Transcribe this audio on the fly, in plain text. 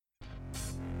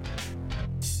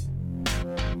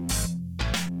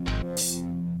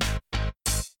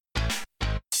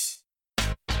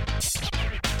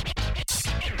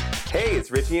Hey,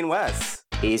 it's Richie and Wes.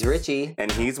 He's Richie.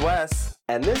 And he's Wes.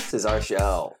 And this is our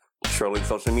show. Trolling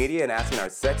social media and asking our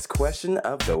sex question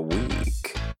of the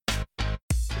week.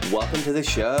 Welcome to the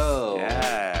show.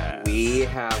 Yes. We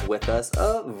have with us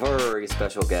a very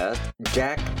special guest.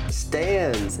 Jack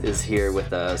Stans is here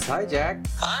with us. Hi, Jack.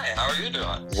 Hi, how are you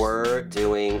doing? We're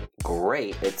doing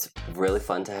great. It's really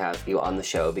fun to have you on the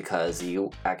show because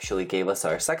you actually gave us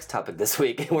our sex topic this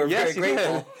week, and we're Yes, very you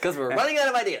grateful did. because we're running out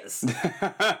of ideas.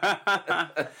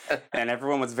 And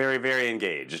everyone was very, very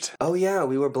engaged. Oh yeah,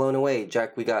 we were blown away,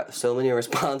 Jack. We got so many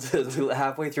responses.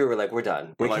 Halfway through, we're like, we're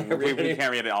done. We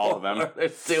can't read all of them.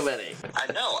 There's too many.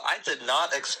 I know, I did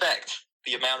not expect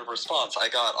the amount of response I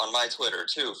got on my Twitter,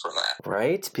 too, from that.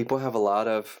 Right? People have a lot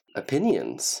of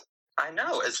opinions. I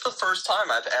know, it's the first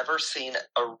time I've ever seen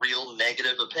a real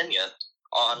negative opinion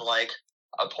on, like,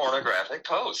 a pornographic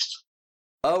post.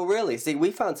 Oh, really? See, we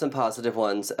found some positive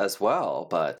ones as well,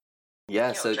 but yeah,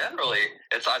 You know, generally,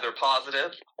 it's either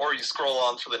positive or you scroll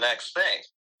on to the next thing.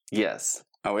 yes.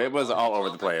 Oh, it was all over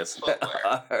the place.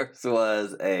 Ours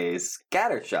was a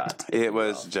scattershot. It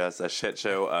was just a shit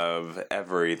show of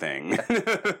everything.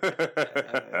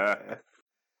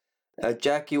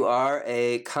 Jack, you are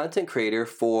a content creator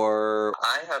for...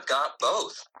 I have got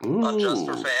both. On Just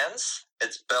for Fans,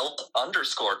 it's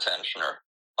belt_tensioner.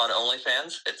 On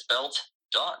OnlyFans, it's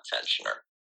belt.tensioner.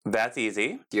 That's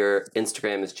easy. Your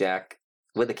Instagram is Jack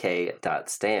with a K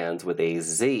 .stands with a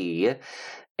Z,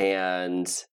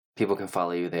 and people can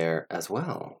follow you there as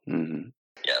well. Mm-hmm.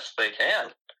 Yes, they can.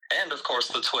 And, of course,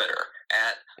 the Twitter,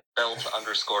 at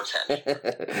belt_tensioner.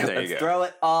 There you Let's go. throw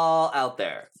it all out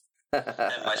there.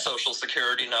 And my social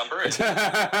security number is...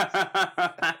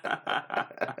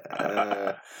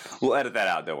 We'll edit that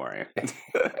out, don't worry.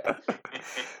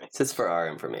 It's just for our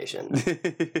information.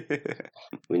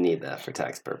 We need that for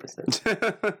tax purposes.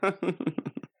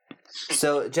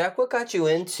 So, Jack, what got you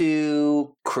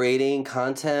into creating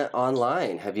content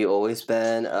online? Have you always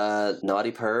been a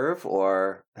naughty perv,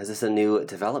 or is this a new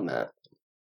development?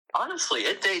 Honestly,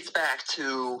 it dates back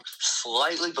to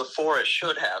slightly before it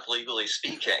should have, legally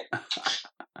speaking.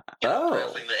 Oh,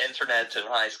 Browsing the internet in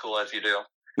high school, as you do.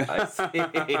 I see.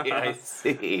 I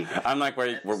see. I'm like, where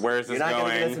is this You're not going?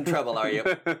 going to get us in trouble, are you?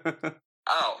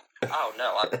 Oh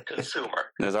no, I'm a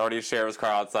consumer. There's already a sheriff's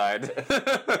car outside.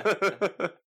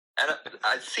 And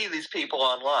I see these people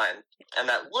online, and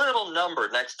that little number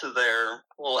next to their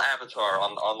little avatar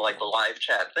on like the live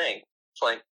chat thing, it's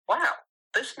like, wow,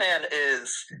 this man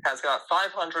has got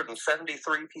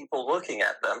 573 people looking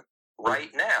at them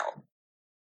right now.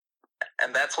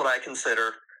 And that's what I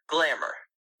consider glamour.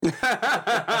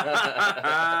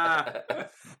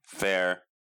 Fair.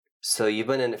 So you've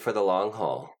been in it for the long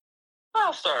haul.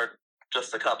 I'll start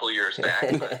just a couple years back.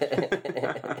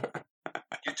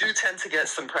 You do tend to get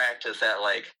some practice at,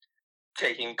 like,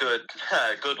 taking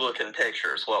good-looking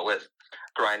pictures, what with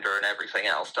Grindr and everything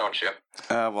else, don't you?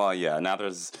 Well, yeah. Now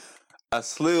there's a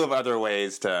slew of other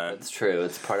ways to. That's true.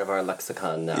 It's part of our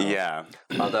lexicon now. Yeah.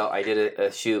 Although I did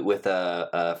a shoot with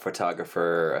a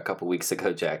photographer a couple weeks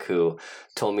ago, Jack, who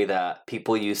told me that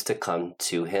people used to come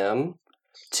to him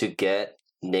to get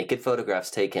naked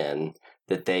photographs taken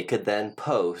that they could then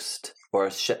post or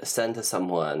send to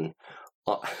someone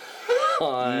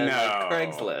on No.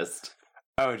 Craigslist.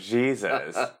 Oh,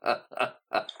 Jesus. On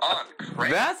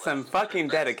Craigslist. That's some fucking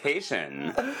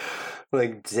dedication.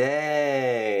 Like,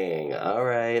 dang. All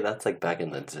right. That's like back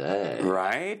in the day.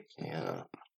 Right? Yeah.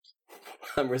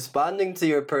 I'm responding to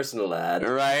your personal ad.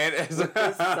 Right? With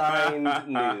a signed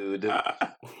nude.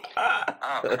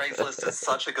 Craigslist is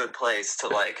such a good place to,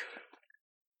 like,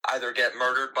 either get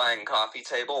murdered buying a coffee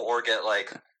table or get,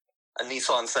 like, a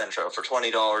Nissan Sentra for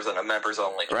 $20 and a members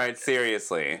only. Right,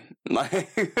 seriously.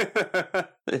 Like,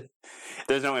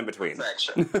 there's no in between.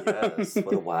 Section. Yes,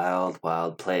 what a wild,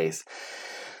 wild place.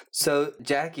 So,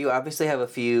 Jack, you obviously have a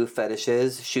few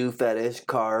fetishes: shoe fetish,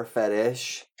 car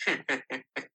fetish.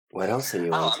 What else are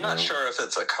you Oh, into? I'm not sure if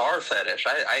it's a car fetish.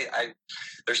 I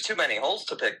there's too many holes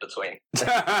to pick between.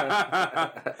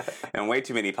 And way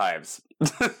too many pipes.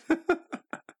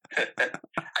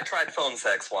 I tried phone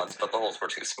sex once, but the holes were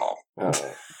too small.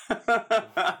 Oh.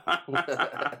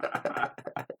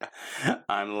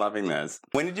 I'm loving this.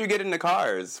 When did you get into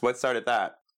cars? What started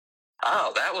that?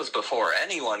 Oh, that was before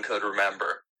anyone could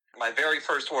remember. My very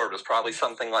first word was probably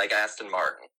something like Aston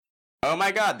Martin. Oh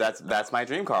my god, that's my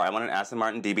dream car. I want an Aston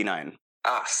Martin DB9.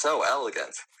 Ah, so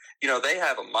elegant. You know, they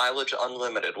have a mileage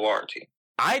unlimited warranty.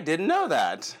 I didn't know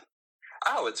that.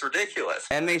 Oh, it's ridiculous.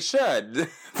 And they should,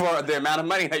 for the amount of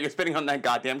money that you're spending on that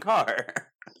goddamn car.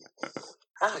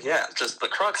 Oh yeah, just the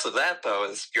crux of that though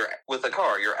is you're with the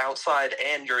car, you're outside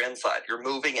and you're inside. You're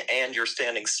moving and you're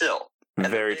standing still. And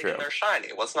Very they're big true. and they're shiny.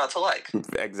 What's not to like?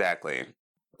 Exactly.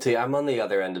 See, I'm on the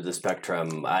other end of the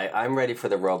spectrum. I'm ready for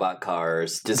the robot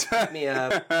cars. Just pick me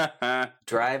up,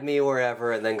 drive me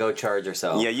wherever, and then go charge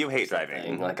yourself. Yeah, you hate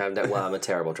driving. Like I'm a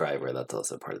terrible driver. That's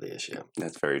also part of the issue.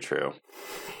 That's very true.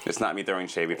 It's not me throwing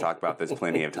shade. We've talked about this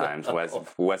plenty of times.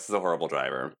 Wes is a horrible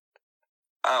driver.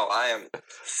 Oh, I am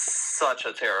such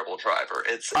a terrible driver.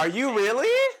 Are you really?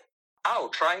 Oh,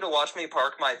 trying to watch me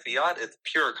park my Fiat, it's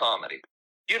pure comedy.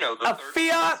 You know, the A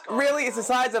Fiat really is the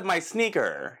size of my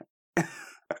sneaker.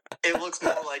 It looks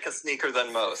more like a sneaker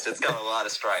than most. It's got a lot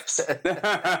of stripes.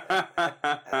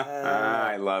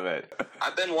 I love it.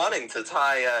 I've been wanting to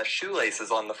tie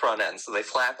shoelaces on the front end so they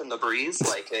flap in the breeze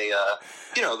like a,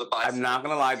 the bicycle. I'm not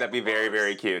going to lie, that'd be very,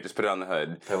 very cute. Just put it on the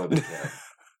hood. That would be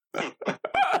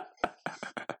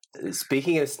cute.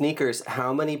 Speaking of sneakers,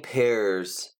 how many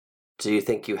pairs do you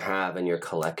think you have in your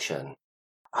collection?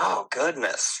 Oh,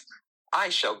 goodness. I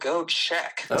shall go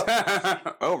check.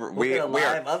 Oh, we are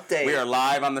update. We are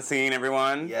live on the scene,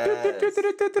 everyone. Yes.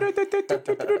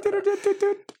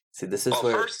 See, this is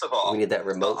where first of all, we need that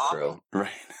remote crew. Right.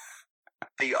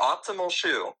 The optimal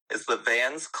shoe is the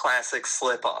Vans Classic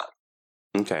Slip-On.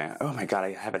 Okay. Oh my god,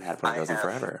 I haven't had one of those in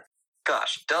forever.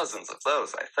 Gosh, dozens of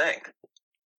those, I think.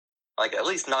 Like at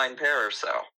least 9 pair or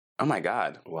so. Oh my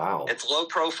god. Wow. It's low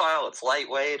profile, it's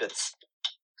lightweight, it's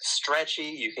stretchy.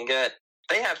 You can get...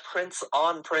 They have prints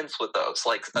on prints with those.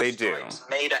 Like they do.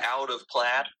 Made out of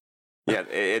plaid. Yeah,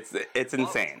 it's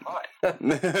insane. I've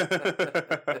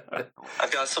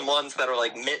got some ones that are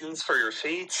like mittens for your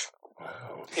feet.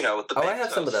 Wow. You know, with the I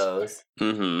have some of those.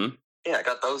 Mm-hmm. Yeah, I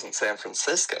got those in San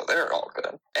Francisco. They're all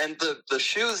good. And the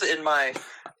shoes in my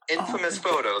infamous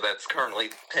photo that's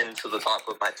currently pinned to the top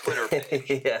of my Twitter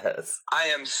page. Yes. I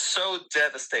am so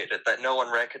devastated that no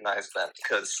one recognized them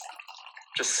because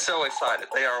just so excited.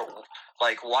 They are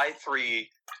like Y3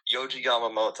 Yohji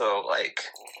Yamamoto, like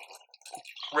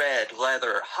red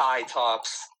leather, high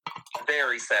tops,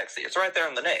 very sexy. It's right there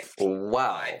in the name.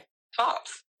 Wow.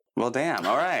 Tops. Well, damn.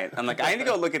 All right. I'm like, I need to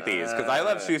go look at these because I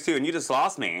love shoes too, and you just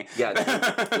lost me. Yeah,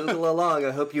 Google along.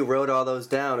 I hope you wrote all those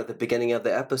down at the beginning of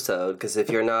the episode because if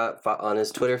you're not on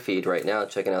his Twitter feed right now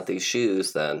checking out these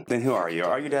shoes, then who are you?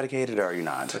 Are you dedicated or are you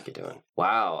not? What are you doing?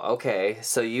 Wow. Okay.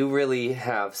 So you really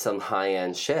have some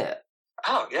high-end shit.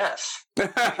 Oh, yes.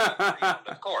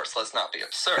 Of course. Let's not be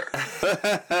absurd.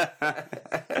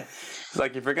 It's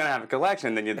like if you're going to have a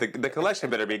collection, then the collection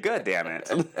better be good, damn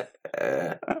it.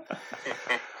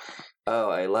 Oh,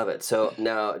 I love it. So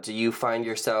now, do you find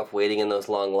yourself waiting in those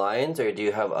long lines, or do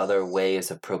you have other ways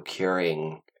of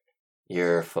procuring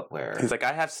your footwear? He's like,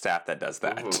 I have staff that does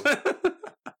that. Mm-hmm.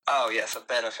 Oh, yes, a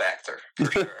benefactor,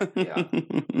 for sure. Yeah.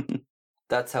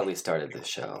 That's how we started this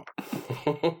show.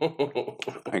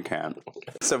 I can.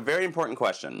 So, very important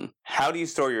question. How do you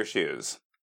store your shoes?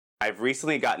 I've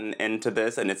recently gotten into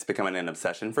this, and it's becoming an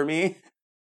obsession for me.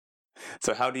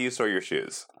 So, how do you store your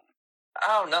shoes?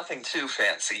 Oh, nothing too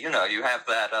fancy. You know, you have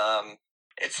that,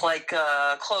 it's like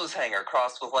a clothes hanger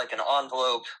crossed with, like, an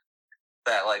envelope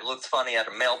that, like, looks funny at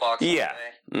a mailbox. Yeah.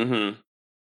 Mm-hmm.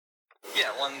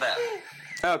 Yeah, one of them.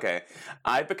 Okay.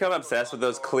 I've become obsessed with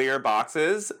those clear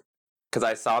boxes because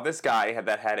I saw this guy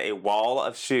that had a wall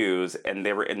of shoes, and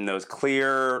they were in those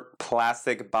clear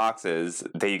plastic boxes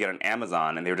that you get on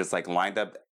Amazon, and they were just, like, lined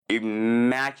up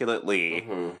immaculately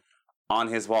on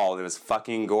his wall. It was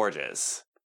fucking gorgeous.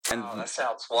 And that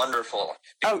sounds wonderful.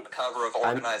 Oh, the cover of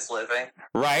Organized Living.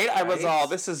 Right? I was all,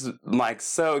 this is like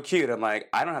so cute. I'm like,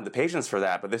 I don't have the patience for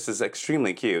that, but this is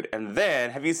extremely cute. And then,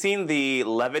 have you seen the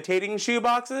levitating shoe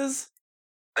boxes?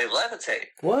 They levitate.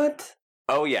 What?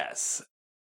 Oh, yes.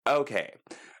 Okay.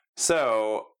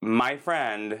 So, my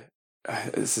friend,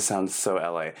 this sounds so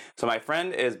LA. So, my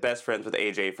friend is best friends with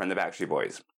AJ from the Backstreet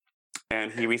Boys.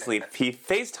 And he recently, he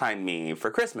FaceTimed me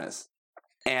for Christmas.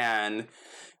 And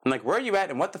I'm like, where are you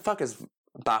at? And what the fuck is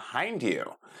behind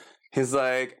you? He's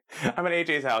like, I'm at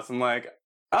AJ's house. I'm like,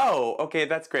 oh, okay,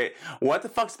 that's great. What the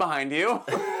fuck's behind you?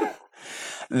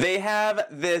 They have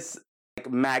this like,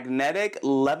 magnetic,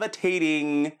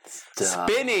 levitating,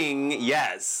 spinning,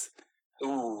 yes.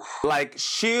 Ooh. Like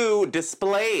shoe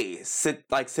display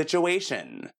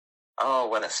situation. Oh,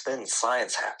 when it spins,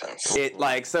 science happens.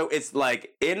 So it's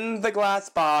like in the glass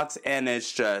box and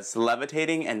it's just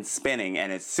levitating and spinning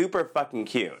and it's super fucking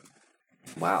cute.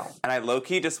 Wow. And I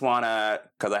low-key just wanna,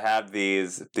 cause I have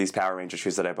these Power Ranger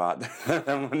shoes that I bought.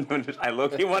 I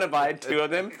low-key wanna buy 2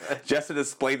 of them just to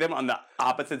display them on the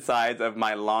opposite sides of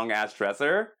my long-ass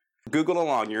dresser. Google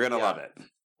along, you're gonna love it.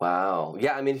 Wow.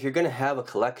 Yeah, I mean, if you're going to have a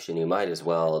collection, you might as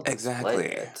well display Exactly.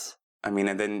 it. I mean,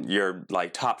 and then your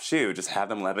like top shoe, just have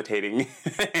them levitating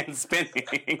and spinning.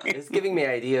 It's giving me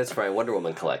ideas for my Wonder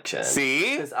Woman collection.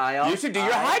 See? 'Cause I You should do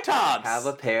your high tops. have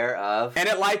a pair of And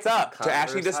it lights up to Converse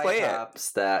actually display high it.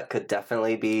 tops that could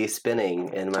definitely be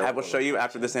spinning in my I will show you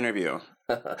after this interview.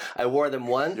 I wore them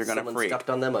once. You're gonna Someone freak. stepped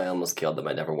on them. I almost killed them.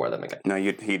 I never wore them again. No,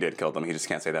 he did kill them. He just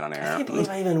can't say that on I air. can't believe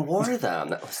I even wore them.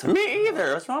 That was so Me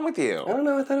either. What's wrong with I you? don't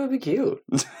know. I thought it would be cute.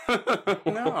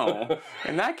 No.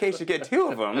 In that case, you get two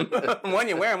of them. One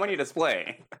you wear and one you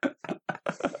display.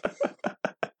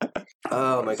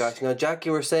 Oh my gosh. Now, Jack,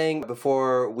 you were saying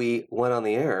before we went on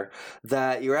the air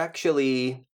that you're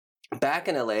actually back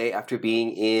in LA after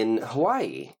being in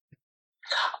Hawaii.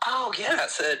 Oh,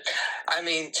 yes. I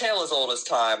mean, tale as old as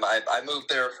time. I moved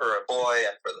there for a boy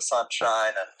and for the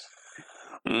sunshine and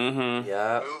Mm-hmm.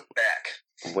 Yeah. moved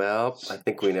back. Well, I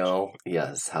think we know,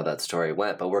 yes, how that story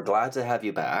went, but we're glad to have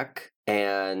you back.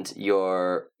 And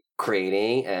you're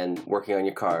creating and working on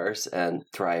your cars and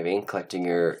thriving, collecting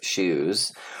your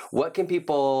shoes. What can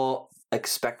people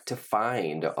expect to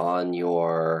find on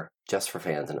your Just for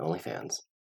Fans and OnlyFans?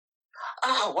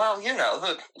 Oh, well, you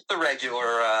know, the regular,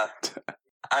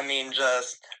 I mean,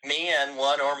 just me and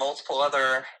one or multiple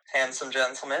other handsome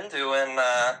gentlemen doing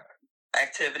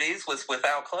activities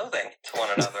without clothing to one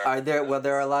another. Are there are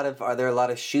there a lot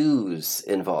of shoes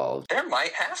involved? There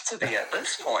might have to be at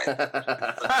this point.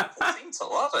 People seem to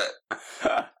love it.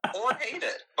 Or hate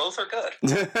it. Both are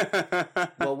good.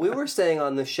 Well, we were saying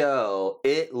on the show,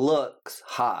 it looks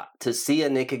hot to see a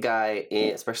naked guy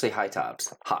in, especially high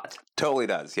tops, hot. Totally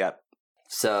does. Yep.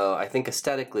 So I think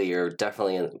aesthetically, you're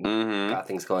definitely Mm-hmm. got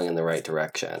things going in the right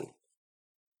direction.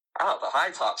 Oh, the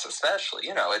high tops especially.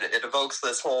 You know, it evokes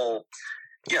this whole,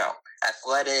 you know,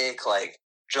 athletic, like,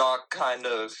 jock kind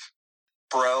of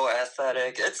bro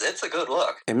aesthetic. It's a good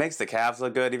look. It makes the calves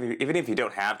look good. Even if you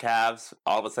don't have calves,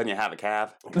 all of a sudden you have a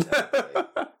calf.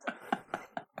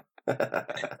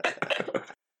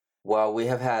 Well, we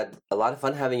have had a lot of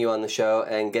fun having you on the show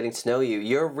and getting to know you.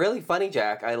 You're really funny,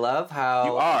 Jack. I love how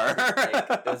You are. like,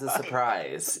 it was a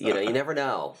surprise. You know, you never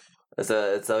know.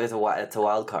 It's always a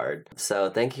wild card. So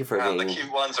thank you for The being.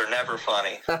 cute ones are never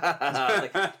funny.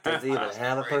 Like, does he even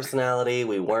have a personality?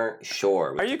 We weren't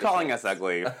sure. Are you calling us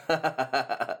ugly?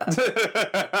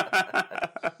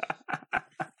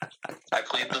 I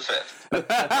plead the fifth.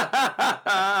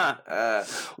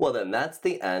 Well, then that's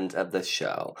the end of the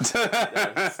show.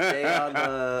 Stay on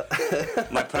the.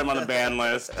 Might put him on the ban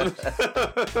list.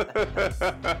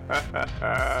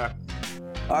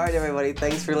 All right, everybody,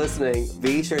 thanks for listening.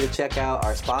 Be sure to check out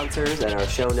our sponsors and our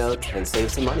show notes and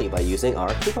save some money by using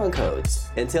our coupon codes.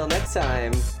 Until next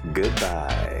time,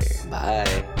 Goodbye.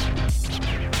 bye.